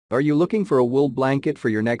Are you looking for a wool blanket for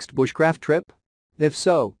your next bushcraft trip? If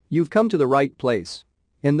so, you've come to the right place.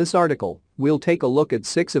 In this article, we'll take a look at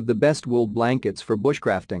 6 of the best wool blankets for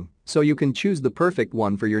bushcrafting, so you can choose the perfect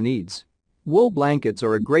one for your needs. Wool blankets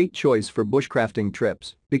are a great choice for bushcrafting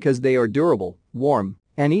trips because they are durable, warm,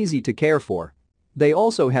 and easy to care for. They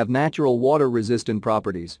also have natural water-resistant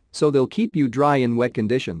properties, so they'll keep you dry in wet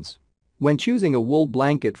conditions. When choosing a wool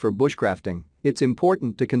blanket for bushcrafting, it's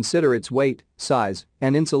important to consider its weight, size,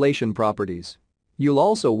 and insulation properties. You'll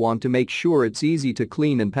also want to make sure it's easy to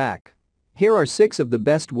clean and pack. Here are 6 of the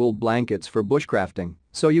best wool blankets for bushcrafting,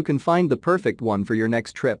 so you can find the perfect one for your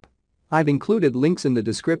next trip. I've included links in the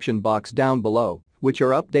description box down below, which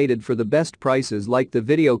are updated for the best prices. Like the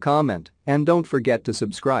video, comment, and don't forget to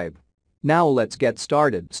subscribe. Now let's get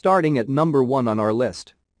started. Starting at number 1 on our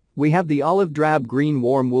list. We have the olive drab green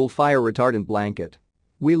warm wool fire retardant blanket.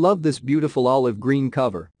 We love this beautiful olive green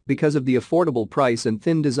cover because of the affordable price and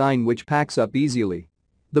thin design which packs up easily.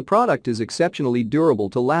 The product is exceptionally durable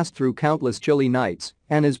to last through countless chilly nights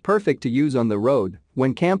and is perfect to use on the road,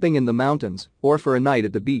 when camping in the mountains, or for a night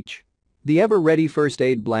at the beach. The ever-ready first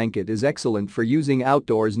aid blanket is excellent for using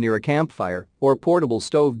outdoors near a campfire or portable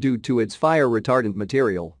stove due to its fire-retardant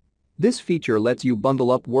material. This feature lets you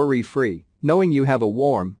bundle up worry-free, knowing you have a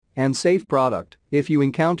warm and safe product if you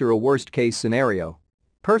encounter a worst-case scenario.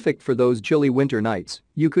 Perfect for those chilly winter nights,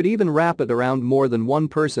 you could even wrap it around more than one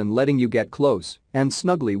person, letting you get close and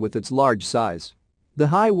snugly with its large size. The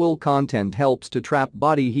high wool content helps to trap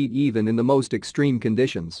body heat even in the most extreme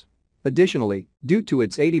conditions. Additionally, due to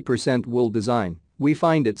its 80% wool design, we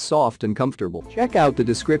find it soft and comfortable. Check out the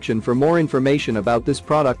description for more information about this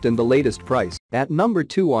product and the latest price. At number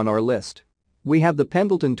 2 on our list, we have the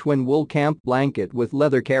Pendleton Twin Wool Camp Blanket with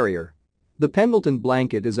Leather Carrier. The Pendleton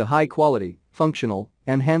blanket is a high-quality, functional,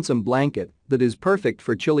 and handsome blanket that is perfect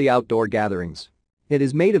for chilly outdoor gatherings. It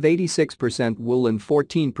is made of 86% wool and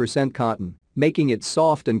 14% cotton, making it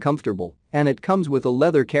soft and comfortable, and it comes with a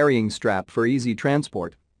leather carrying strap for easy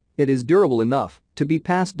transport. It is durable enough to be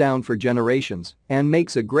passed down for generations and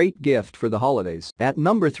makes a great gift for the holidays. At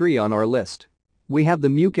number 3 on our list, we have the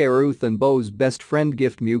Muke Ruth and Beau's Best Friend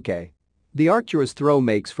Gift Muke. The Arcturus Throw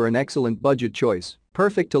makes for an excellent budget choice,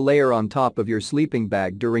 perfect to layer on top of your sleeping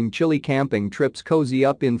bag during chilly camping trips. Cozy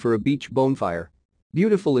up in for a beach bonfire.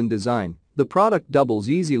 Beautiful in design, the product doubles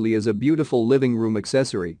easily as a beautiful living room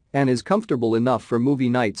accessory and is comfortable enough for movie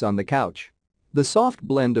nights on the couch. The soft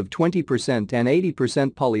blend of 20% and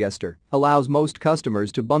 80% polyester allows most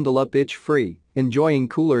customers to bundle up itch-free, enjoying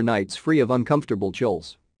cooler nights free of uncomfortable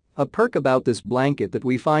chills. A perk about this blanket that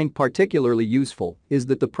we find particularly useful is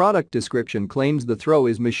that the product description claims the throw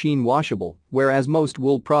is machine washable, whereas most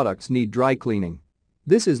wool products need dry cleaning.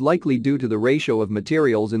 This is likely due to the ratio of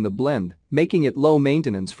materials in the blend, making it low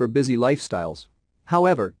maintenance for busy lifestyles.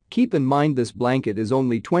 However, keep in mind this blanket is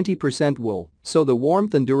only 20% wool, so the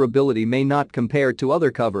warmth and durability may not compare to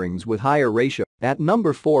other coverings with higher ratio. At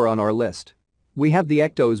number 4 on our list, we have the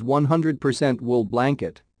Ectos 100% Wool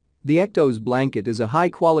Blanket. The Ectos blanket is a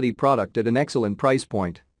high-quality product at an excellent price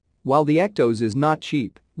point. While the Ectos is not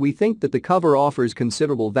cheap, we think that the cover offers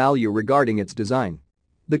considerable value regarding its design.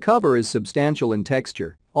 The cover is substantial in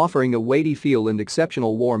texture, offering a weighty feel and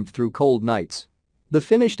exceptional warmth through cold nights. The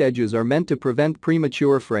finished edges are meant to prevent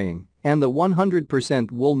premature fraying, and the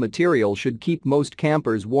 100% wool material should keep most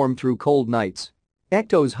campers warm through cold nights.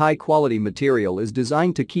 Ectos' high-quality material is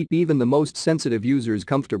designed to keep even the most sensitive users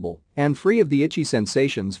comfortable and free of the itchy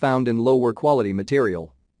sensations found in lower-quality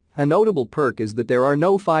material. A notable perk is that there are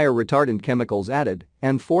no fire-retardant chemicals added,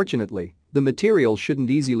 and fortunately, the material shouldn't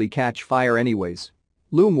easily catch fire anyways.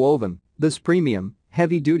 Loom woven, this premium,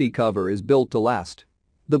 heavy-duty cover is built to last.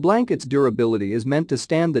 The blanket's durability is meant to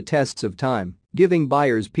stand the tests of time, giving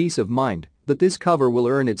buyers peace of mind that this cover will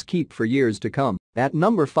earn its keep for years to come. At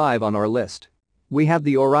number 5 on our list, we have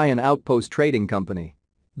the Orion Outpost Trading Company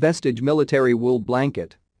Vestige Military Wool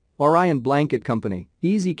Blanket. Orion Blanket Company,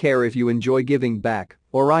 easy care if you enjoy giving back.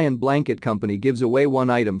 Orion Blanket Company gives away 1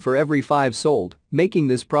 item for every 5 sold, making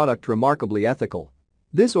this product remarkably ethical.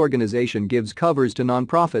 This organization gives covers to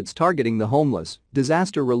nonprofits targeting the homeless,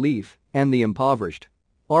 disaster relief, and the impoverished.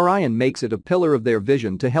 Orion makes it a pillar of their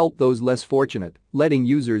vision to help those less fortunate, letting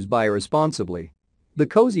users buy responsibly. The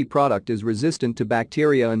cozy product is resistant to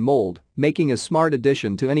bacteria and mold, making a smart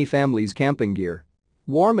addition to any family's camping gear.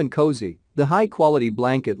 Warm and cozy, the high-quality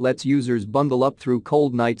blanket lets users bundle up through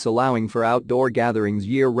cold nights, allowing for outdoor gatherings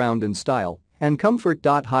year-round in style and comfort.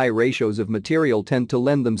 High ratios of material tend to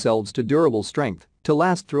lend themselves to durable strength to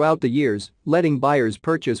last throughout the years, letting buyers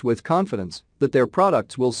purchase with confidence that their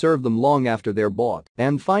products will serve them long after they're bought.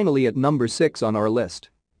 And finally, at number 6 on our list,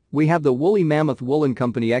 We have the Woolly Mammoth Woolen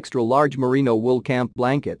Company Extra Large Merino Wool Camp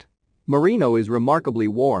Blanket. Merino is remarkably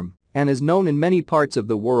warm and is known in many parts of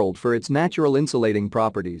the world for its natural insulating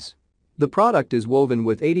properties. The product is woven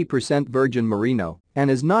with 80% virgin merino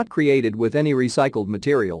and is not created with any recycled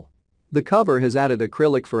material. The cover has added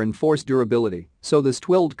acrylic for enforced durability, so this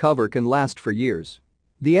twilled cover can last for years.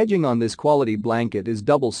 The edging on this quality blanket is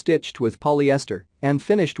double-stitched with polyester and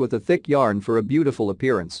finished with a thick yarn for a beautiful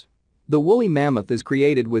appearance. The Woolly Mammoth is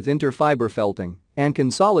created with interfiber felting and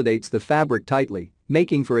consolidates the fabric tightly,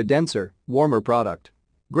 making for a denser, warmer product.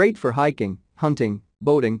 Great for hiking, hunting,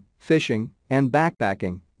 boating, fishing, and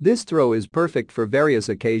backpacking. This throw is perfect for various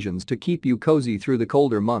occasions to keep you cozy through the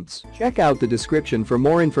colder months. Check out the description for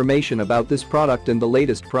more information about this product and the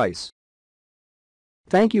latest price.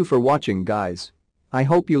 Thank you for watching, guys. I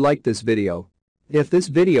hope you liked this video. If this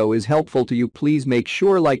video is helpful to you, please make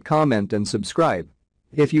sure like, comment and subscribe.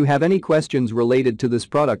 If you have any questions related to this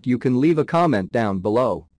product, you can leave a comment down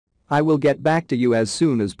below. I will get back to you as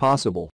soon as possible.